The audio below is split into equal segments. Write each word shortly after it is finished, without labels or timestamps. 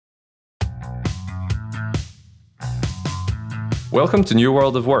Welcome to New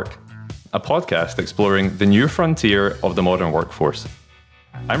World of Work, a podcast exploring the new frontier of the modern workforce.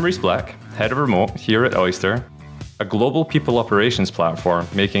 I'm Rhys Black, Head of Remote here at Oyster, a global people operations platform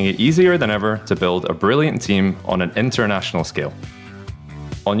making it easier than ever to build a brilliant team on an international scale.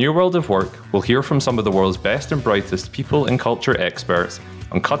 On New World of Work, we'll hear from some of the world's best and brightest people and culture experts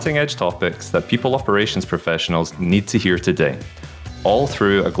on cutting-edge topics that people operations professionals need to hear today, all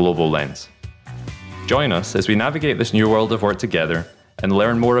through a global lens. Join us as we navigate this new world of work together and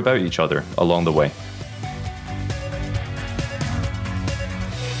learn more about each other along the way.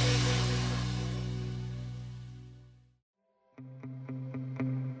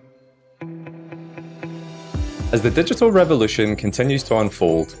 As the digital revolution continues to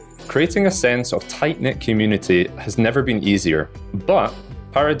unfold, creating a sense of tight-knit community has never been easier, but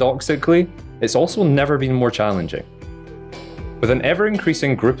paradoxically, it's also never been more challenging. With an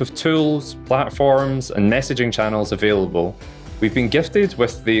ever-increasing group of tools, platforms, and messaging channels available, we've been gifted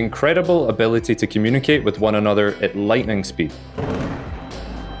with the incredible ability to communicate with one another at lightning speed.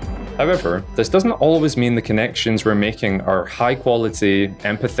 However, this doesn't always mean the connections we're making are high-quality,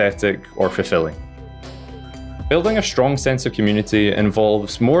 empathetic, or fulfilling. Building a strong sense of community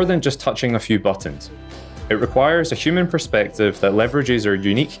involves more than just touching a few buttons. It requires a human perspective that leverages our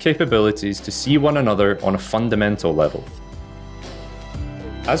unique capabilities to see one another on a fundamental level.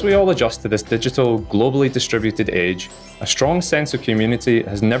 As we all adjust to this digital, globally distributed age, a strong sense of community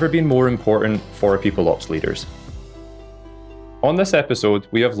has never been more important for our people ops leaders. On this episode,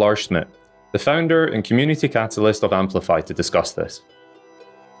 we have Lars Schmidt, the founder and community catalyst of Amplify, to discuss this.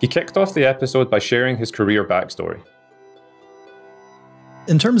 He kicked off the episode by sharing his career backstory.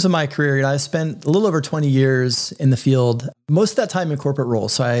 In terms of my career, I spent a little over 20 years in the field, most of that time in corporate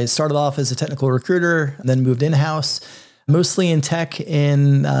roles. So I started off as a technical recruiter and then moved in-house, mostly in tech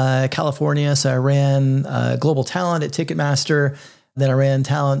in California. So I ran global talent at Ticketmaster. Then I ran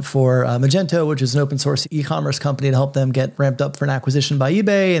talent for Magento, which is an open source e-commerce company to help them get ramped up for an acquisition by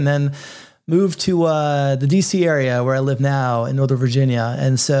eBay. And then moved to the DC area where I live now in Northern Virginia.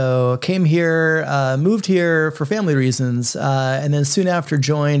 And so came here, moved here for family reasons. And then soon after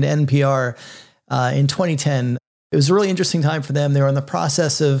joined NPR in 2010. It was a really interesting time for them. They were in the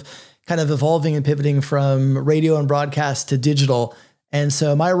process of kind of evolving and pivoting from radio and broadcast to digital. And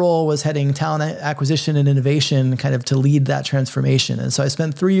so my role was heading talent acquisition and innovation kind of to lead that transformation. And so I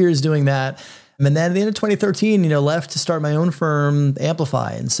spent 3 years doing that. And then at the end of 2013, left to start my own firm,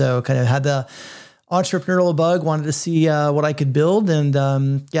 Amplify. And so kind of had the entrepreneurial bug, wanted to see what I could build. And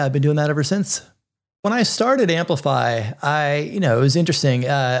I've been doing that ever since. When I started Amplify, it was interesting.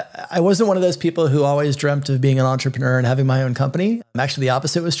 I wasn't one of those people who always dreamt of being an entrepreneur and having my own company. Actually, the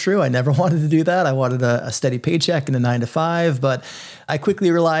opposite was true. I never wanted to do that. I wanted a steady paycheck and a 9-to-5, but I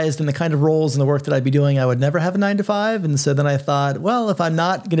quickly realized in the kind of roles and the work that I'd be doing, I would never have a 9-to-5. And so then I thought, well, if I'm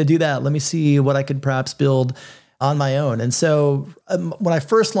not going to do that, let me see what I could perhaps build on my own. And so when I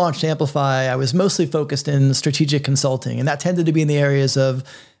first launched Amplify, I was mostly focused in strategic consulting, and that tended to be in the areas of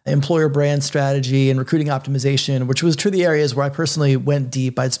employer brand strategy and recruiting optimization, which was true the areas where I personally went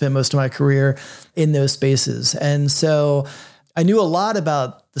deep. I'd spent most of my career in those spaces. And so I knew a lot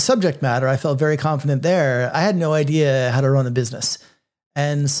about the subject matter. I felt very confident there. I had no idea how to run a business.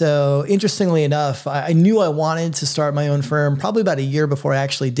 And so interestingly enough, I knew I wanted to start my own firm probably about a year before I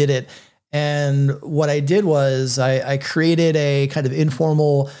actually did it. And what I did was I created a kind of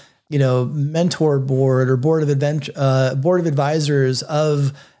informal mentor board or board of advisors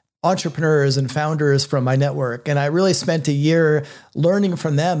of entrepreneurs and founders from my network. And I really spent a year learning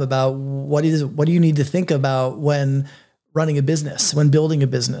from them about what do you need to think about when running a business, when building a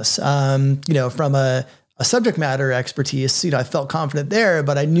business. From a subject matter expertise, I felt confident there,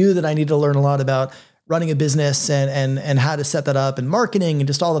 but I knew that I needed to learn a lot about running a business and how to set that up and marketing and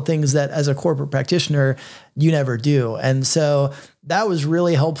just all the things that as a corporate practitioner, you never do. And so that was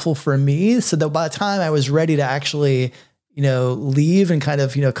really helpful for me. So that by the time I was ready to actually, leave and kind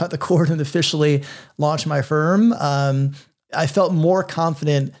of, cut the cord and officially launch my firm, I felt more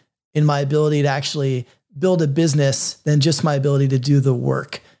confident in my ability to actually build a business than just my ability to do the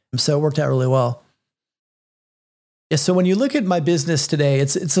work. So it worked out really well. Yeah, so when you look at my business today,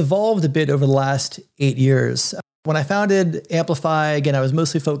 it's evolved a bit over the last 8 years. When I founded Amplify, again, I was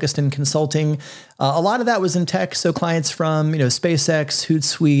mostly focused in consulting. A lot of that was in tech, so clients from SpaceX,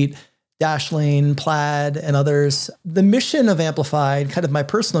 Hootsuite, Dashlane, Plaid, and others. The mission of Amplify, kind of my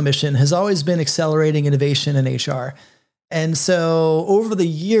personal mission, has always been accelerating innovation in HR. And so over the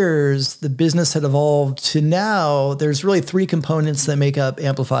years, the business had evolved to now, there's really 3 components that make up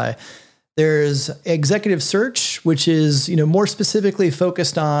Amplify. There's executive search, which is more specifically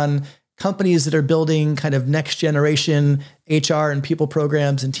focused on companies that are building kind of next generation HR and people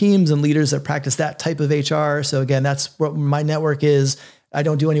programs and teams and leaders that practice that type of HR. So again, that's what my network is. I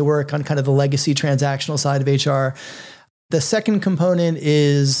don't do any work on kind of the legacy transactional side of HR. The second component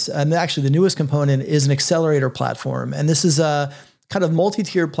is, and actually the newest component is an accelerator platform. And this is a kind of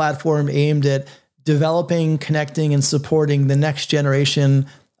multi-tiered platform aimed at developing, connecting, and supporting the next generation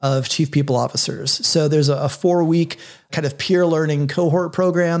of chief people officers. So there's a 4-week kind of peer learning cohort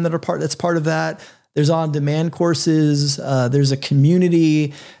program that's part of that. There's on-demand courses. There's a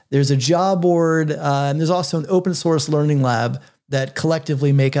community. There's a job board. And there's also an open source learning lab that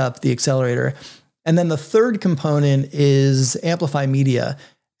collectively make up the accelerator. And then the third component is Amplify Media.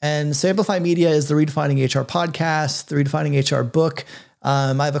 And so Amplify Media is the Redefining HR podcast, the Redefining HR book.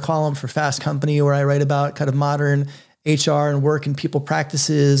 I have a column for Fast Company where I write about kind of modern HR and work and people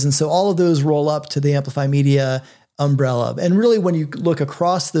practices. And so all of those roll up to the Amplify Media umbrella. And really, when you look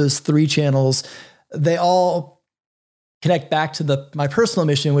across those 3 channels, they all connect back to my personal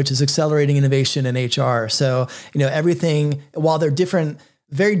mission, which is accelerating innovation in HR. So, everything, while they're different,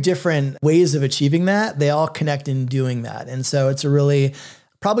 very different ways of achieving that, they all connect in doing that. And so it's a really,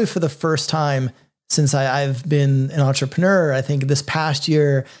 probably for the first time since I've been an entrepreneur, I think this past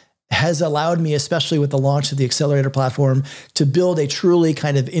year has allowed me, especially with the launch of the accelerator platform, to build a truly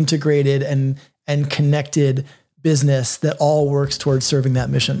kind of integrated and connected business that all works towards serving that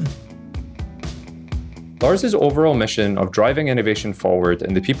mission. Lars' overall mission of driving innovation forward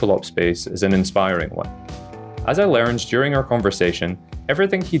in the people ops space is an inspiring one. As I learned during our conversation,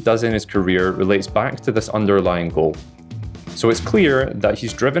 everything he does in his career relates back to this underlying goal. So it's clear that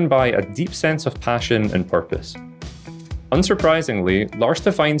he's driven by a deep sense of passion and purpose. Unsurprisingly, Lars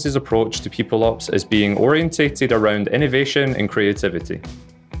defines his approach to people ops as being orientated around innovation and creativity.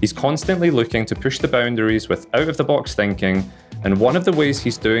 He's constantly looking to push the boundaries with out-of-the-box thinking, and one of the ways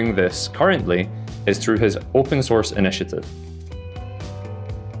he's doing this currently is through his open source initiative.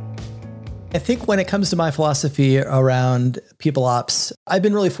 I think when it comes to my philosophy around people ops, I've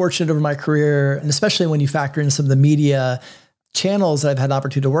been really fortunate over my career, and especially when you factor in some of the media channels that I've had the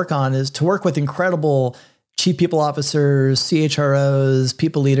opportunity to work on, is to work with incredible chief people officers, CHROs,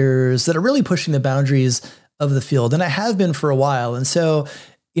 people leaders that are really pushing the boundaries of the field. And I have been for a while. And so,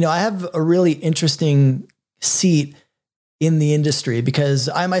 I have a really interesting seat in the industry because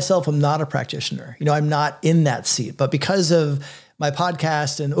I myself am not a practitioner. I'm not in that seat, but because of my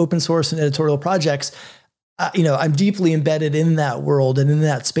podcast and open source and editorial projects, I'm deeply embedded in that world and in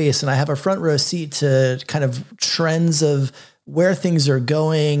that space. And I have a front row seat to kind of trends of where things are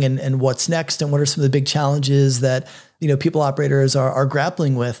going and what's next and what are some of the big challenges that, people operators are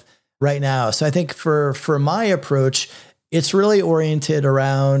grappling with right now. So I think for my approach, it's really oriented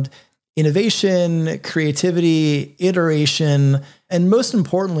around innovation, creativity, iteration, and most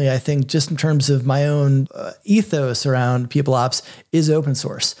importantly, I think just in terms of my own ethos around people ops is open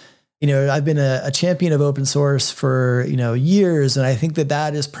source. I've been a champion of open source for, years. And I think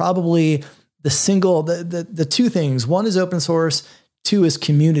that is probably the 2 things. One is open source, 2 is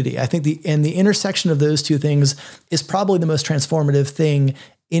community. I think the intersection of those 2 things is probably the most transformative thing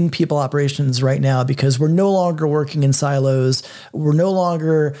in people operations right now, because we're no longer working in silos. We're no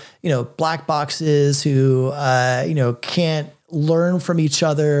longer, black boxes who, can't learn from each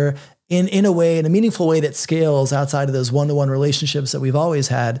other in a meaningful way that scales outside of those one-to-one relationships that we've always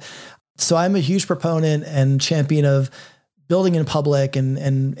had. So I'm a huge proponent and champion of building in public and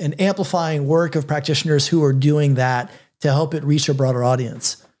amplifying work of practitioners who are doing that to help it reach a broader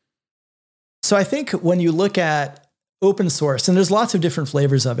audience. So I think when you look at open source, and there's lots of different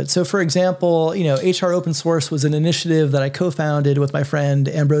flavors of it. So for example, HR open source was an initiative that I co-founded with my friend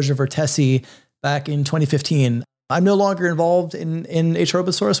Ambrosia Vertesi back in 2015. I'm no longer involved in HR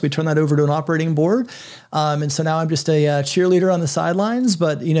open source. We turned that over to an operating board. And so now I'm just a cheerleader on the sidelines,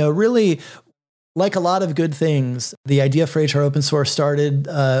 but really, like a lot of good things, the idea for HR open source started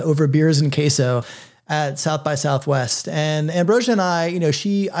over beers and queso at South by Southwest. And Ambrosia and I,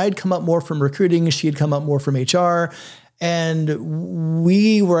 I'd come up more from recruiting, she had come up more from HR. And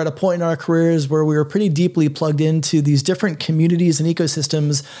we were at a point in our careers where we were pretty deeply plugged into these different communities and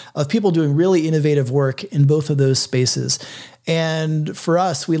ecosystems of people doing really innovative work in both of those spaces. And for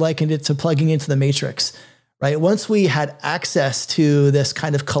us, we likened it to plugging into the matrix, right? Once we had access to this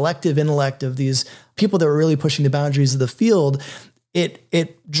kind of collective intellect of these people that were really pushing the boundaries of the field,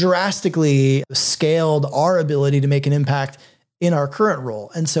 it drastically scaled our ability to make an impact in our current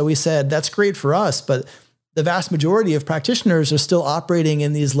role. And so we said, that's great for us, but the vast majority of practitioners are still operating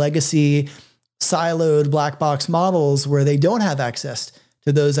in these legacy siloed black box models where they don't have access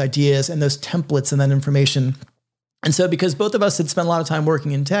to those ideas and those templates and that information. And so because both of us had spent a lot of time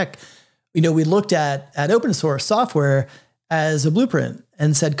working in tech, we looked at open source software as a blueprint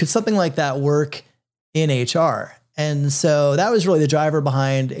and said, could something like that work in HR? And so that was really the driver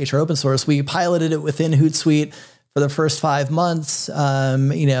behind HR open source. We piloted it within Hootsuite for the first 5 months.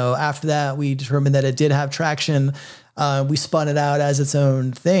 After that, we determined that it did have traction. We spun it out as its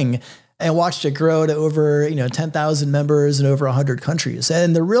own thing and watched it grow to over 10,000 members in over 100 countries.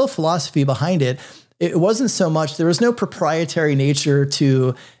 And the real philosophy behind it, it wasn't so much, there was no proprietary nature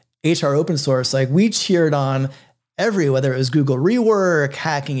to HR open source. Like, we cheered on whether it was Google Rework,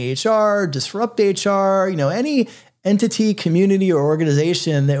 Hacking HR, Disrupt HR, any entity, community, or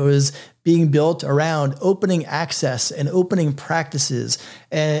organization that was being built around opening access and opening practices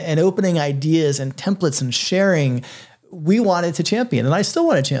and opening ideas and templates and sharing, we wanted to champion, and I still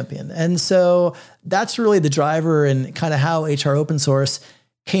want to champion. And so that's really the driver and kind of how HR open source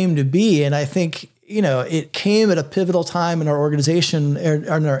came to be. And I think, it came at a pivotal time in our organization,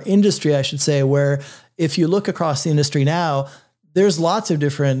 or in our industry, I should say, where if you look across the industry now, there's lots of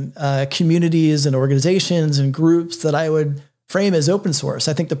different communities and organizations and groups that I would frame as open source.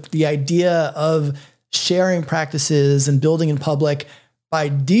 I think the idea of sharing practices and building in public by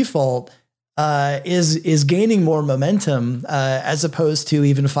default is gaining more momentum as opposed to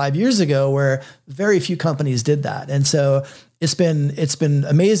even 5 years ago, where very few companies did that. And so it's been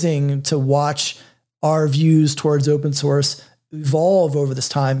amazing to watch our views towards open source evolve over this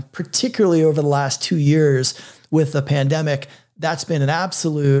time, particularly over the last 2 years with the pandemic. That's been an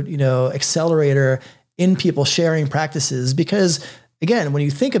absolute, accelerator in people sharing practices. Because again, when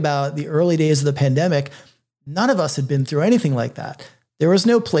you think about the early days of the pandemic, none of us had been through anything like that. There was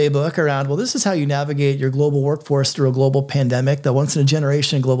no playbook around, well, this is how you navigate your global workforce through a global pandemic, the once in a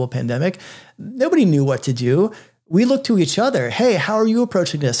generation global pandemic. Nobody knew what to do. We looked to each other. Hey, how are you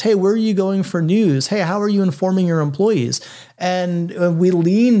approaching this? Hey, where are you going for news? Hey, how are you informing your employees? And we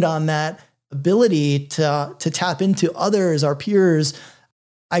leaned on that ability to tap into others, our peers,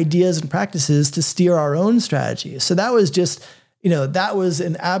 ideas and practices to steer our own strategy. So that was just, that was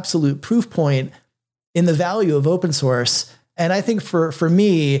an absolute proof point in the value of open source. And I think for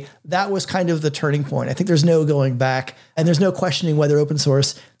me, that was kind of the turning point. I think there's no going back, and there's no questioning whether open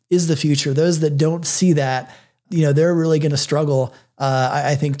source is the future. Those that don't see that, they're really going to struggle,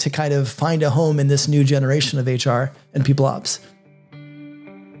 I think, to kind of find a home in this new generation of HR and people ops.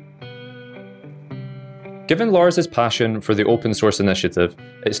 Given Lars' passion for the open source initiative,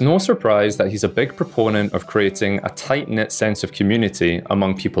 it's no surprise that he's a big proponent of creating a tight-knit sense of community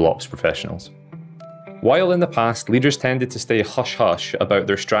among people ops professionals. While in the past, leaders tended to stay hush-hush about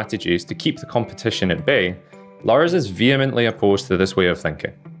their strategies to keep the competition at bay, Lars is vehemently opposed to this way of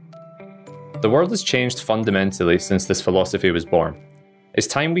thinking. The world has changed fundamentally since this philosophy was born. It's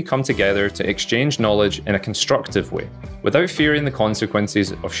time we come together to exchange knowledge in a constructive way, without fearing the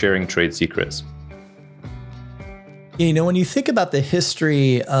consequences of sharing trade secrets. When you think about the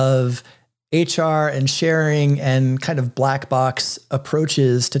history of HR and sharing and kind of black box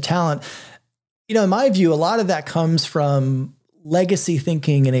approaches to talent, in my view, a lot of that comes from legacy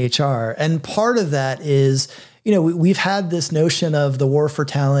thinking in HR. And part of that is, we've had this notion of the war for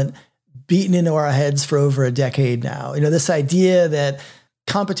talent beaten into our heads for over a decade now. This idea that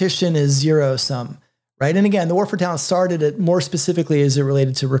competition is zero sum, right? And again, the war for talent started it more specifically as it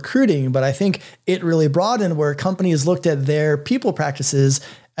related to recruiting, but I think it really broadened where companies looked at their people practices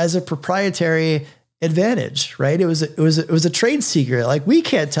as a proprietary advantage, right? It was a trade secret. Like, we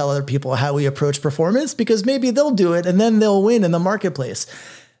can't tell other people how we approach performance because maybe they'll do it and then they'll win in the marketplace.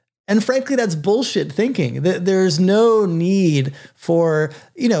 And frankly, that's bullshit thinking. There's no need for,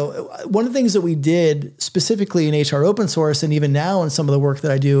 one of the things that we did specifically in HR open source, and even now in some of the work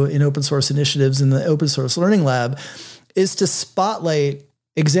that I do in open source initiatives in the open source learning lab, is to spotlight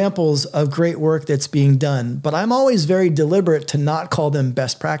examples of great work that's being done. But I'm always very deliberate to not call them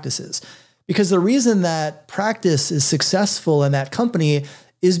best practices, because the reason that practice is successful in that company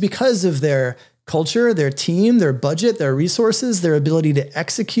is because of their culture, their team, their budget, their resources, their ability to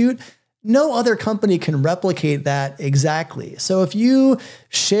execute. No other company can replicate that exactly. So if you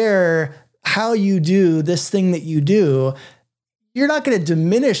share how you do this thing that you do, you're not going to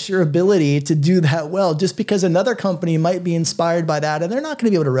diminish your ability to do that well just because another company might be inspired by that and they're not going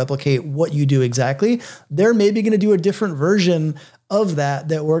to be able to replicate what you do exactly. They're maybe going to do a different version of that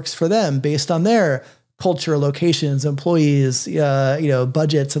works for them based on their culture, locations, employees,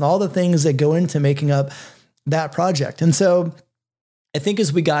 budgets, and all the things that go into making up that project. And so I think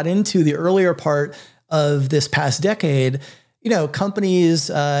as we got into the earlier part of this past decade, companies,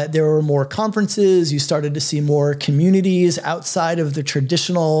 there were more conferences, you started to see more communities outside of the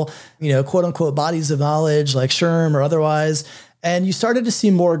traditional, quote unquote, bodies of knowledge like SHRM or otherwise. And you started to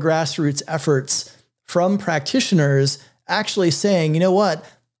see more grassroots efforts from practitioners actually saying, you know what,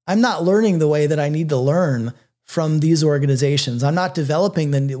 I'm not learning the way that I need to learn from these organizations. I'm not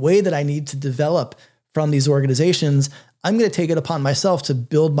developing the way that I need to develop from these organizations. I'm going to take it upon myself to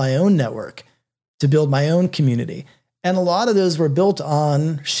build my own network, to build my own community. And a lot of those were built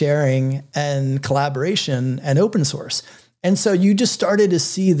on sharing and collaboration and open source. And so you just started to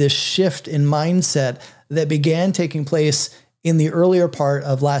see this shift in mindset that began taking place in the earlier part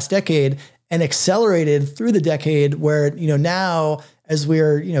of last decade and accelerated through the decade where, now as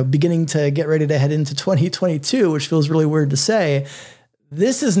we're, beginning to get ready to head into 2022, which feels really weird to say,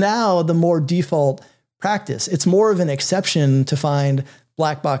 this is now the more default practice. It's more of an exception to find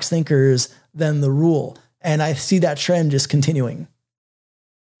black box thinkers than the rule. And I see that trend just continuing.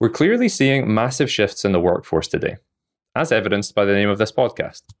 We're clearly seeing massive shifts in the workforce today, as evidenced by the name of this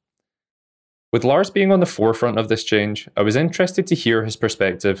podcast. With Lars being on the forefront of this change, I was interested to hear his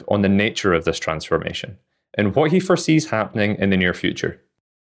perspective on the nature of this transformation and what he foresees happening in the near future.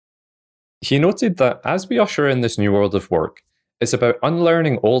 He noted that as we usher in this new world of work, it's about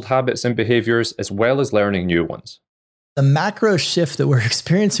unlearning old habits and behaviors as well as learning new ones. The macro shift that we're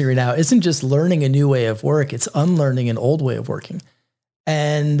experiencing right now isn't just learning a new way of work, it's unlearning an old way of working.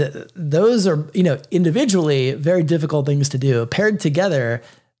 And those are, individually very difficult things to do. Paired together,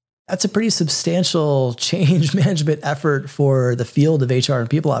 that's a pretty substantial change management effort for the field of HR and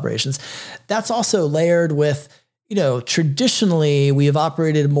people operations. That's also layered with, traditionally we have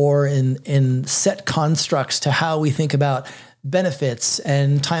operated more in set constructs to how we think about benefits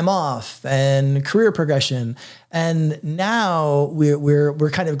and time off and career progression. And now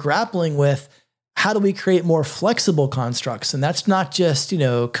we're kind of grappling with how do we create more flexible constructs? And that's not just,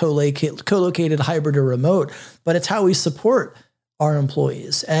 co-located, hybrid, or remote, but it's how we support our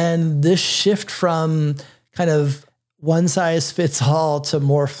employees. And this shift from kind of one size fits all to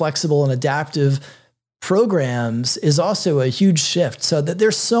more flexible and adaptive programs is also a huge shift. So that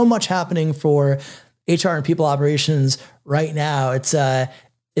there's so much happening for HR and people operations right now. It's an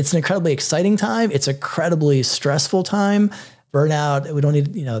incredibly exciting time. It's an incredibly stressful time. Burnout, we don't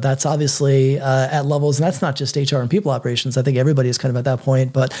need, that's obviously at levels, and that's not just HR and people operations. I think everybody is kind of at that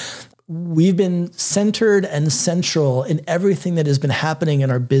point, but we've been centered and central in everything that has been happening in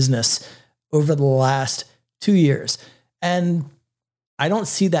our business over the last 2 years. And I don't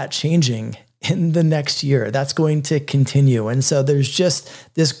see that changing in the next year. That's going to continue. And so there's just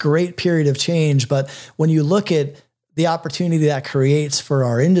this great period of change. But when you look at the opportunity that creates for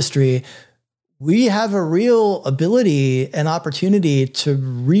our industry, we have a real ability and opportunity to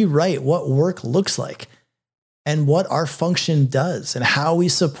rewrite what work looks like and what our function does and how we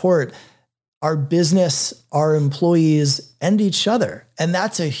support our business, our employees, and each other. And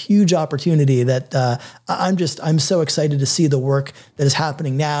that's a huge opportunity that I'm so excited to see the work that is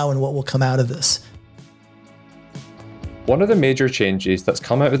happening now and what will come out of this. One of the major changes that's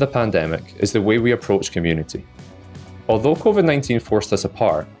come out of the pandemic is the way we approach community. Although COVID-19 forced us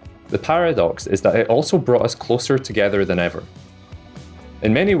apart, the paradox is that it also brought us closer together than ever.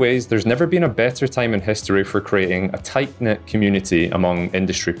 In many ways, there's never been a better time in history for creating a tight-knit community among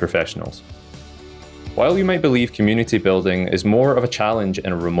industry professionals. While you might believe community building is more of a challenge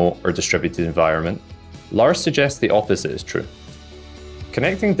in a remote or distributed environment, Lars suggests the opposite is true.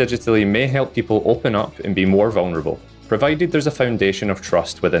 Connecting digitally may help people open up and be more vulnerable, provided there's a foundation of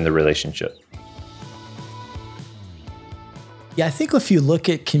trust within the relationship. Yeah, I think if you look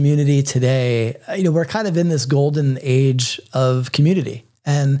at community today, we're kind of in this golden age of community.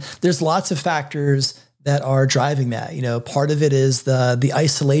 And there's lots of factors that are driving that. Part of it is the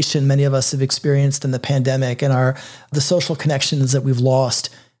isolation many of us have experienced in the pandemic and the social connections that we've lost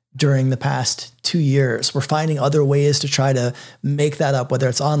during the past 2 years. We're finding other ways to try to make that up, whether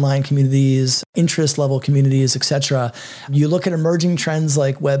it's online communities, interest level communities, et cetera. You look at emerging trends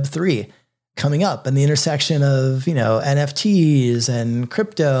like Web3 coming up and the intersection of, NFTs and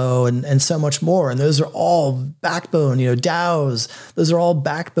crypto and so much more. And those are all backbone, DAOs, those are all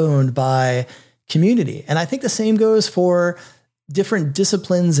backboned by community. And I think the same goes for different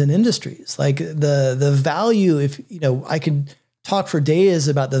disciplines and industries. Like the value, if, I could talk for days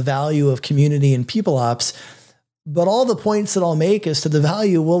about the value of community and people ops, but all the points that I'll make as to the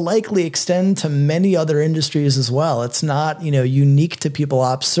value will likely extend to many other industries as well. It's not, unique to people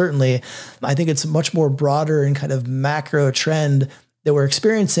ops. Certainly, I think it's much more broader and kind of macro trend that we're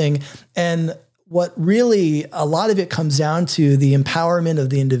experiencing. And what really, a lot of it comes down to the empowerment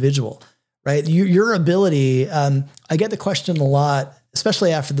of the individual, right? Your ability, I get the question a lot,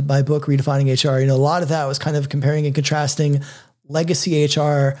 especially after my book, Redefining HR, a lot of that was kind of comparing and contrasting legacy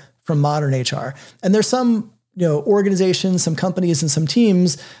HR from modern HR. And there's some organizations, some companies, and some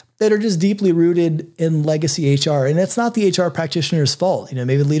teams that are just deeply rooted in legacy HR. And it's not the HR practitioner's fault.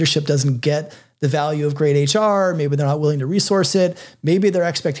 Maybe leadership doesn't get the value of great HR. Maybe they're not willing to resource it. Maybe their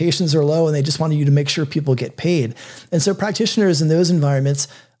expectations are low and they just want you to make sure people get paid. And so practitioners in those environments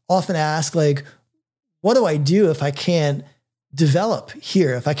often ask, like, what do I do if I can't develop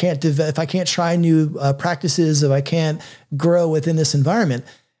here? If I can't try new practices, if I can't grow within this environment?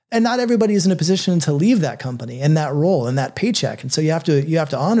 And not everybody is in a position to leave that company and that role and that paycheck. And so you have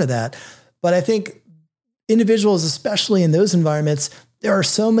to honor that. But I think individuals, especially in those environments, there are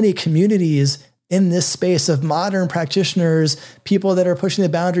so many communities in this space of modern practitioners, people that are pushing the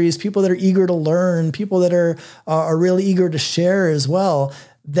boundaries, people that are eager to learn, people that are really eager to share as well,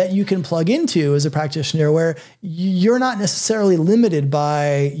 that you can plug into as a practitioner, where you're not necessarily limited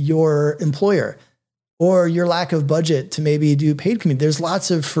by your employer or your lack of budget to maybe do paid community. There's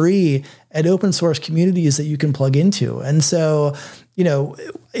lots of free and open source communities that you can plug into. And so,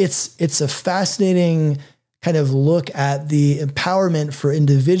 it's a fascinating kind of look at the empowerment for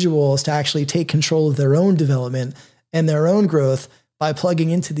individuals to actually take control of their own development and their own growth by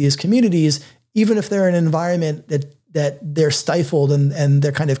plugging into these communities, even if they're in an environment that they're stifled and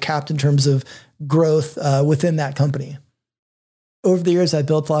they're kind of capped in terms of growth within that company. Over the years, I've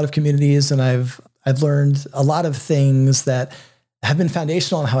built a lot of communities, and I've learned a lot of things that have been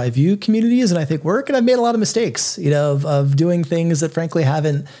foundational in how I view communities and I think work. And I've made a lot of mistakes, of doing things that frankly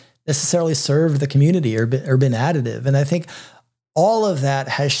haven't necessarily served the community or been additive. And I think all of that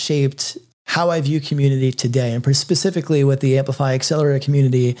has shaped how I view community today. And specifically with the Amplify Accelerator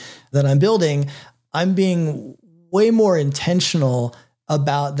community that I'm building, I'm being way more intentional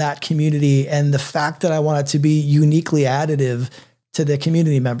about that community and the fact that I want it to be uniquely additive to the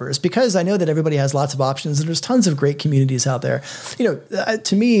community members, because I know that everybody has lots of options and there's tons of great communities out there.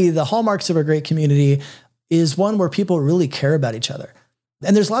 To me, the hallmarks of a great community is one where people really care about each other.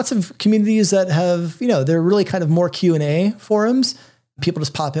 And there's lots of communities that have, they're really kind of more Q&A forums. People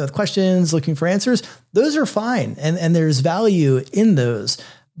just pop in with questions, looking for answers. Those are fine. And there's value in those.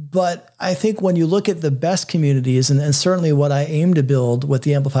 But I think when you look at the best communities, and certainly what I aim to build with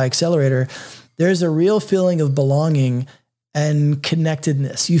the Amplify Accelerator, there's a real feeling of belonging and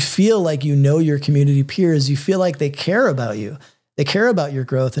connectedness. You feel like you know your community peers. You feel like they care about you. They care about your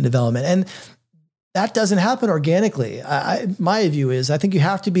growth and development. And that doesn't happen organically. My view is I think you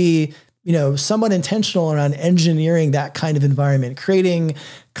have to be, somewhat intentional around engineering that kind of environment, creating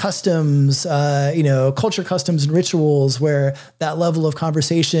customs, culture customs and rituals where that level of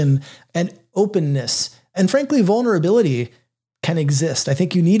conversation and openness and frankly, vulnerability can exist. I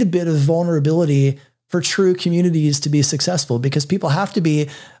think you need a bit of vulnerability for true communities to be successful, because people have to be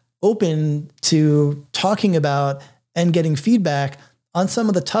open to talking about and getting feedback on some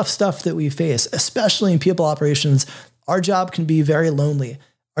of the tough stuff that we face, especially in people operations. Our job can be very lonely.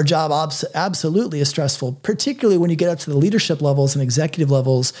 Our job absolutely is stressful, particularly when you get up to the leadership levels and executive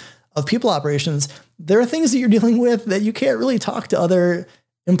levels of people operations. There are things that you're dealing with that you can't really talk to other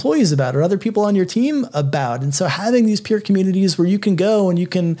employees about or other people on your team about. And so having these peer communities where you can go and you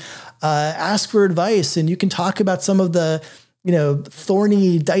can ask for advice and you can talk about some of the,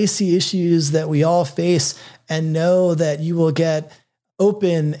 thorny, dicey issues that we all face, and know that you will get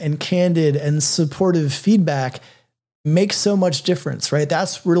open and candid and supportive feedback makes so much difference, right?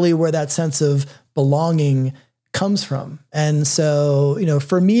 That's really where that sense of belonging comes from. And so,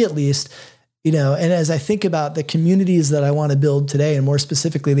 for me at least, and as I think about the communities that I want to build today, and more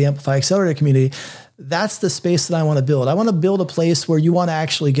specifically the Amplify Accelerator community, that's the space that I want to build. I want to build a place where you want to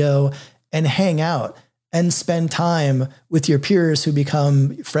actually go and hang out and spend time with your peers who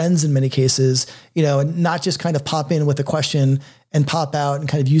become friends in many cases, and not just kind of pop in with a question and pop out and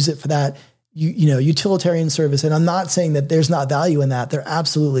kind of use it for that, utilitarian service. And I'm not saying that there's not value in that. There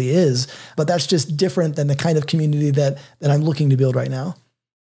absolutely is, but that's just different than the kind of community that I'm looking to build right now.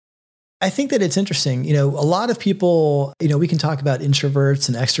 I think that it's interesting. A lot of people, we can talk about introverts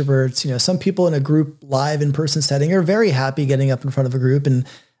and extroverts. Some people in a group live in-person setting are very happy getting up in front of a group and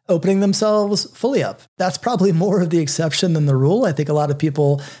opening themselves fully up. That's probably more of the exception than the rule. I think a lot of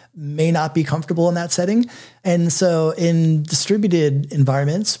people may not be comfortable in that setting. And so in distributed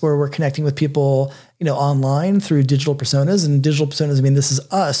environments where we're connecting with people, online through digital personas, and digital personas, I mean, this is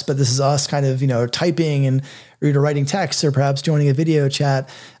us, but this is us kind of, typing and writing text or perhaps joining a video chat.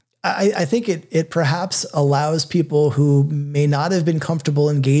 I think it perhaps allows people who may not have been comfortable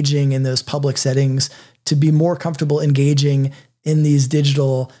engaging in those public settings to be more comfortable engaging in these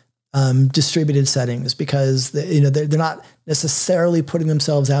digital distributed settings, because they're not necessarily putting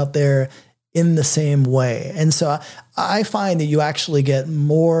themselves out there in the same way. And so I find that you actually get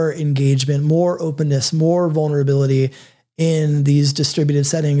more engagement, more openness, more vulnerability in these distributed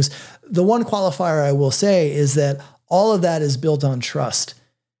settings. The one qualifier I will say is that all of that is built on trust.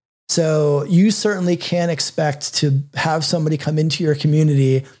 So you certainly can't expect to have somebody come into your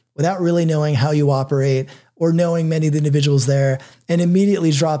community without really knowing how you operate or knowing many of the individuals there and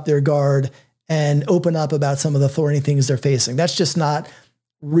immediately drop their guard and open up about some of the thorny things they're facing. That's just not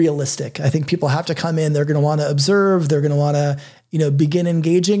realistic. I think people have to come in, they're going to want to observe, they're going to want to, begin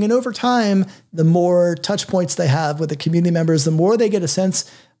engaging. And over time, the more touch points they have with the community members, the more they get a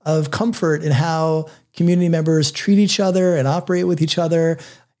sense of comfort in how community members treat each other and operate with each other.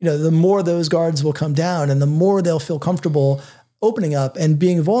 The more those guards will come down and the more they'll feel comfortable opening up and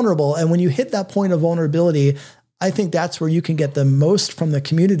being vulnerable. And when you hit that point of vulnerability, I think that's where you can get the most from the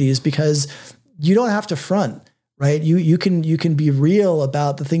communities, because you don't have to front, right? You can be real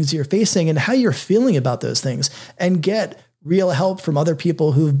about the things that you're facing and how you're feeling about those things and get real help from other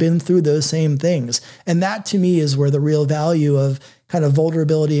people who've been through those same things. And that to me is where the real value of kind of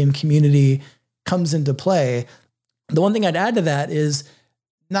vulnerability and community comes into play. The one thing I'd add to that is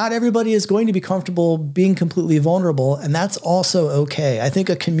not everybody is going to be comfortable being completely vulnerable, and that's also okay. I think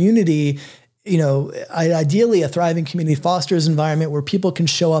a community, ideally a thriving community fosters an environment where people can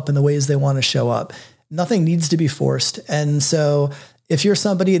show up in the ways they want to show up. Nothing needs to be forced. And so if you're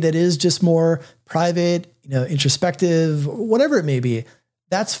somebody that is just more private, introspective, whatever it may be,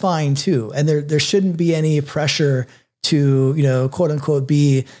 that's fine too. And there shouldn't be any pressure to, quote unquote,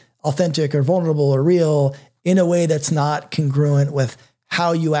 be authentic or vulnerable or real in a way that's not congruent with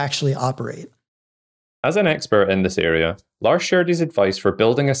how you actually operate. As an expert in this area, Lars shared his advice for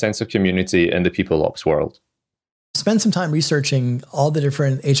building a sense of community in the people ops world. Spend some time researching all the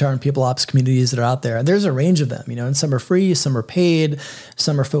different HR and people ops communities that are out there. And there's a range of them, and some are free, some are paid,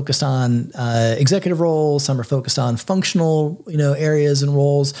 some are focused on executive roles, some are focused on functional, areas and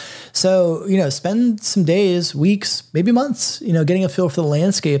roles. So, spend some days, weeks, maybe months, getting a feel for the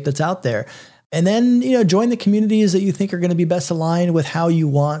landscape that's out there. And then, join the communities that you think are going to be best aligned with how you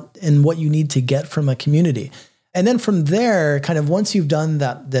want and what you need to get from a community. And then from there, kind of once you've done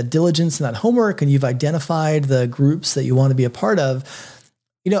that diligence and that homework and you've identified the groups that you want to be a part of,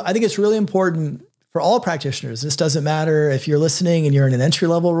 I think it's really important for all practitioners. This doesn't matter if you're listening and you're in an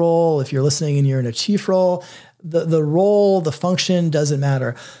entry-level role, if you're listening and you're in a chief role, the role, the function doesn't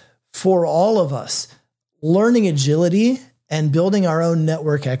matter. For all of us, learning agility and building our own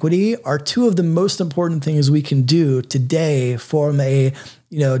network equity are two of the most important things we can do today from a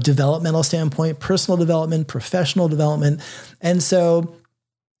developmental standpoint, personal development, professional development. And so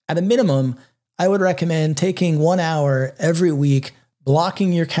at a minimum, I would recommend taking 1 hour every week,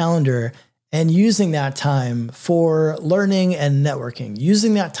 blocking your calendar and using that time for learning and networking,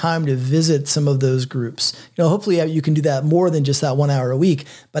 using that time to visit some of those groups. Hopefully you can do that more than just that 1 hour a week,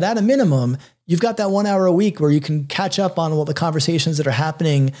 but at a minimum, you've got that 1 hour a week where you can catch up on what the conversations that are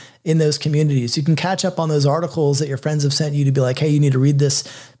happening in those communities. You can catch up on those articles that your friends have sent you to be like, hey, you need to read this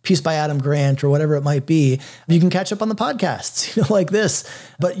piece by Adam Grant or whatever it might be. You can catch up on the podcasts, like this,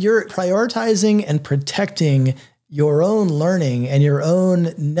 but you're prioritizing and protecting your own learning and your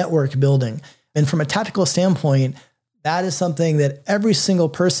own network building. And from a tactical standpoint, that is something that every single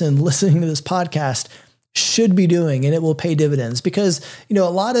person listening to this podcast should be doing, and it will pay dividends because, a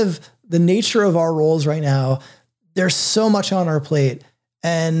lot of the nature of our roles right now, there's so much on our plate,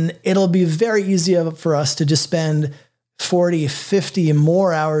 and it'll be very easy for us to just spend 40, 50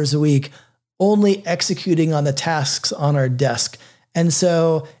 more hours a week only executing on the tasks on our desk. And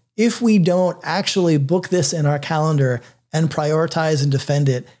so if we don't actually book this in our calendar and prioritize and defend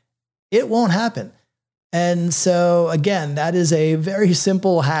it, it won't happen. And so again, that is a very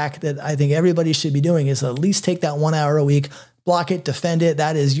simple hack that I think everybody should be doing, is at least take that 1 hour a week, block it, defend it.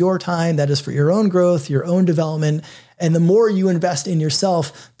 That is your time. That is for your own growth, your own development. And the more you invest in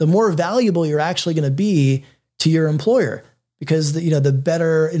yourself, the more valuable you're actually going to be to your employer, because the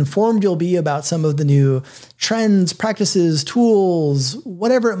better informed you'll be about some of the new trends, practices, tools,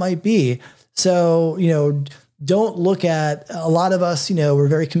 whatever it might be. So, don't look at, a lot of us, we're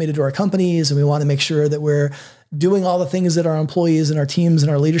very committed to our companies and we want to make sure that we're doing all the things that our employees and our teams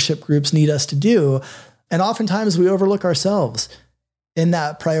and our leadership groups need us to do. And oftentimes we overlook ourselves in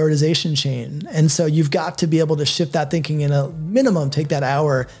that prioritization chain. And so you've got to be able to shift that thinking, in a minimum, take that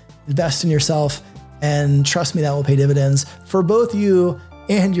hour, invest in yourself, and trust me, that will pay dividends for both you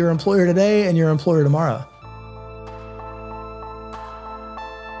and your employer today and your employer tomorrow.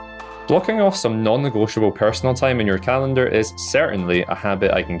 Blocking off some non-negotiable personal time in your calendar is certainly a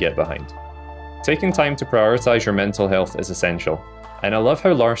habit I can get behind. Taking time to prioritize your mental health is essential, And I love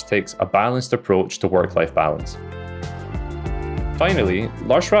how Lars takes a balanced approach to work-life balance. Finally,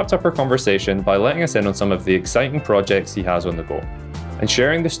 Lars wrapped up our conversation by letting us in on some of the exciting projects he has on the go, and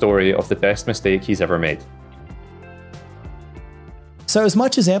sharing the story of the best mistake he's ever made. So as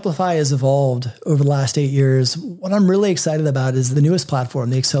much as Amplify has evolved over the last 8 years, what I'm really excited about is the newest platform,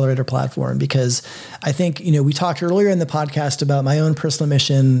 the Accelerator platform, because I think, we talked earlier in the podcast about my own personal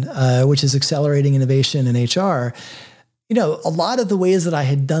mission, which is accelerating innovation in HR. A lot of the ways that I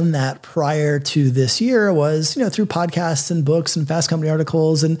had done that prior to this year was, through podcasts and books and Fast Company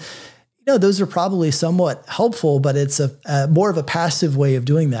articles. And, those are probably somewhat helpful, but it's a more of a passive way of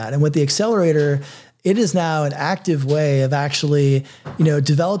doing that. And with the Accelerator, it is now an active way of actually,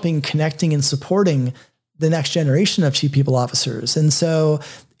 developing, connecting, and supporting the next generation of chief people officers. And so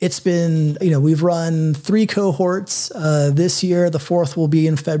it's been, we've run 3 cohorts this year. The 4th will be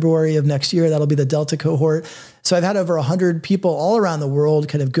in February of next year. That'll be the Delta cohort. So I've had over 100 people all around the world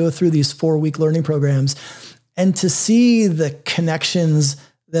kind of go through these 4-week learning programs, and to see the connections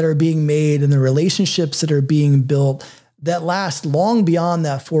that are being made and the relationships that are being built that last long beyond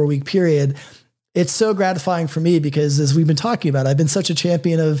that 4-week period. It's so gratifying for me because, as we've been talking about, I've been such a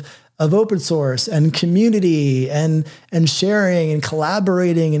champion of open source and community and sharing and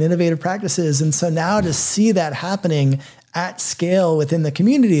collaborating and innovative practices. And so now to see that happening at scale within the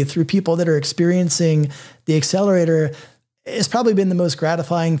community through people that are experiencing the Accelerator has probably been the most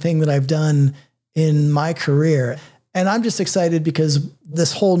gratifying thing that I've done in my career. And I'm just excited because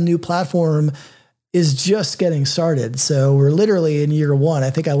this whole new platform is just getting started. So we're literally in year 1. I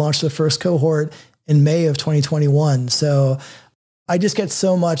think I launched the first cohort in May of 2021. So I just get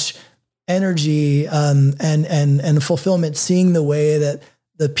so much energy and fulfillment seeing the way that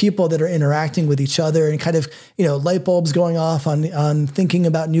the people that are interacting with each other and kind of, light bulbs going off on thinking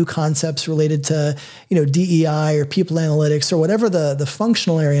about new concepts related to, DEI or people analytics or whatever the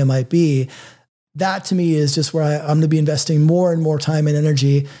functional area might be. That to me is just where I'm going to be investing more and more time and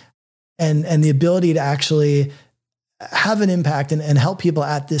energy. And the ability to actually have an impact and help people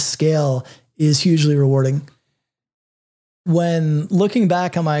at this scale is hugely rewarding. When looking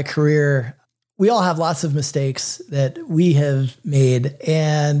back on my career, we all have lots of mistakes that we have made.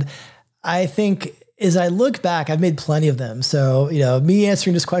 And I think as I look back, I've made plenty of them. So, me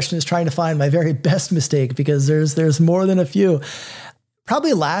answering this question is trying to find my very best mistake because there's more than a few.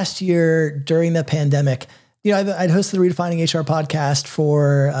 Probably last year during the pandemic, I'd hosted the Redefining HR podcast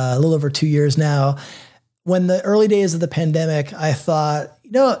for a little over 2 years now. When the early days of the pandemic, I thought,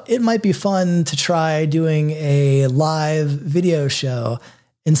 it might be fun to try doing a live video show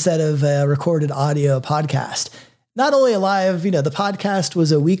instead of a recorded audio podcast. Not only a live, the podcast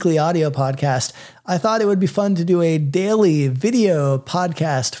was a weekly audio podcast. I thought it would be fun to do a daily video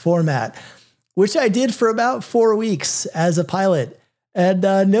podcast format, which I did for about 4 weeks as a pilot, and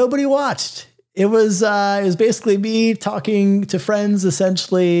nobody watched. It was basically me talking to friends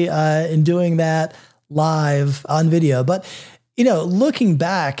essentially and doing that live on video. But, looking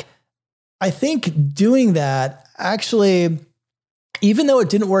back, I think doing that actually, even though it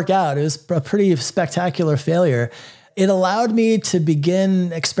didn't work out, it was a pretty spectacular failure. It allowed me to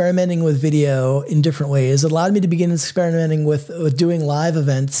begin experimenting with video in different ways. It allowed me to begin experimenting with doing live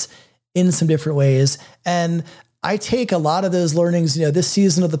events in some different ways. And I take a lot of those learnings, this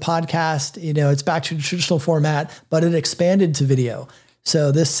season of the podcast, it's back to the traditional format, but it expanded to video.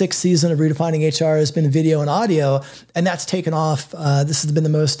 So this 6th season of Redefining HR has been video and audio, and that's taken off. This has been the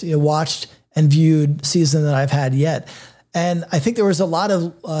most watched and viewed season that I've had yet. And I think there was a lot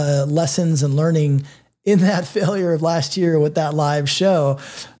of lessons and learning in that failure of last year with that live show.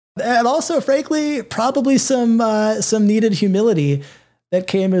 And also, frankly, probably some needed humility that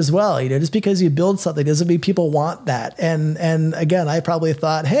came as well. Just because you build something doesn't mean people want that. And again, I probably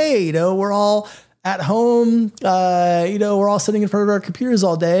thought, hey, we're all at home, we're all sitting in front of our computers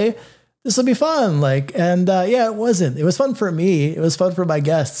all day. This will be fun. It wasn't. It was fun for me. It was fun for my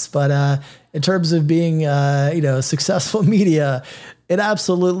guests. But in terms of being, successful media, it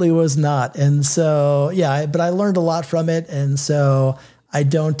absolutely was not. And so, but I learned a lot from it. And so I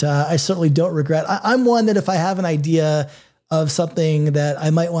certainly don't regret. I'm one that if I have an idea of something that I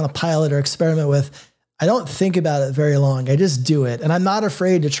might want to pilot or experiment with, I don't think about it very long. I just do it. And I'm not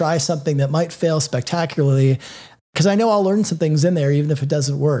afraid to try something that might fail spectacularly because I know I'll learn some things in there, even if it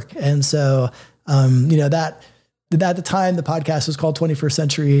doesn't work. And so, that at the time, the podcast was called 21st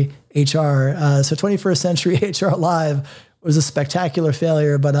Century HR. So 21st Century HR Live was a spectacular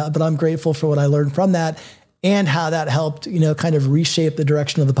failure, but I'm grateful for what I learned from that and how that helped, kind of reshape the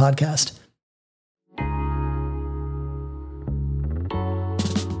direction of the podcast.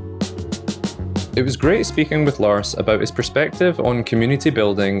 It was great speaking with Lars about his perspective on community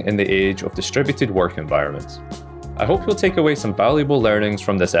building in the age of distributed work environments. I hope you'll take away some valuable learnings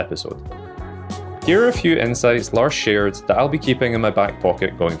from this episode. Here are a few insights Lars shared that I'll be keeping in my back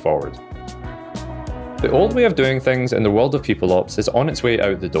pocket going forward. The old way of doing things in the world of PeopleOps is on its way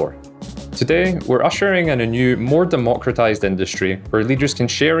out the door. Today, we're ushering in a new, more democratized industry where leaders can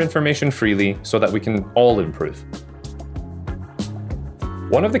share information freely so that we can all improve.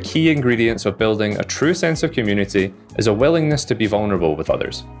 One of the key ingredients of building a true sense of community is a willingness to be vulnerable with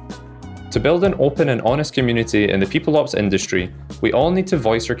others. To build an open and honest community in the PeopleOps industry, we all need to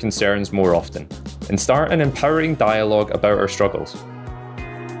voice our concerns more often and start an empowering dialogue about our struggles.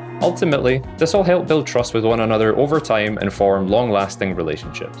 Ultimately, this will help build trust with one another over time and form long-lasting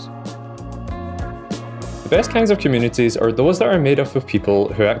relationships. The best kinds of communities are those that are made up of people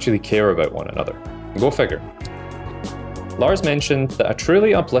who actually care about one another. Go figure. Lars mentioned that a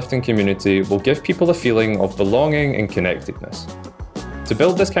truly uplifting community will give people a feeling of belonging and connectedness. To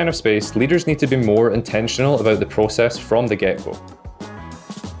build this kind of space, leaders need to be more intentional about the process from the get-go.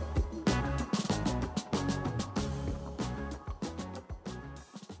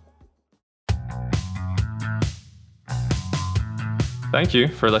 Thank you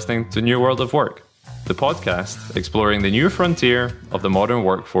for listening to New World of Work, the podcast exploring the new frontier of the modern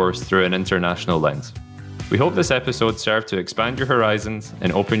workforce through an international lens. We hope this episode served to expand your horizons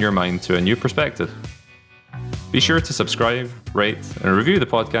and open your mind to a new perspective. Be sure to subscribe, rate, and review the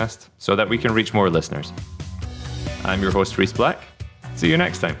podcast so that we can reach more listeners. I'm your host, Rhys Black. See you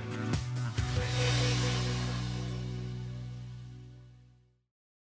next time.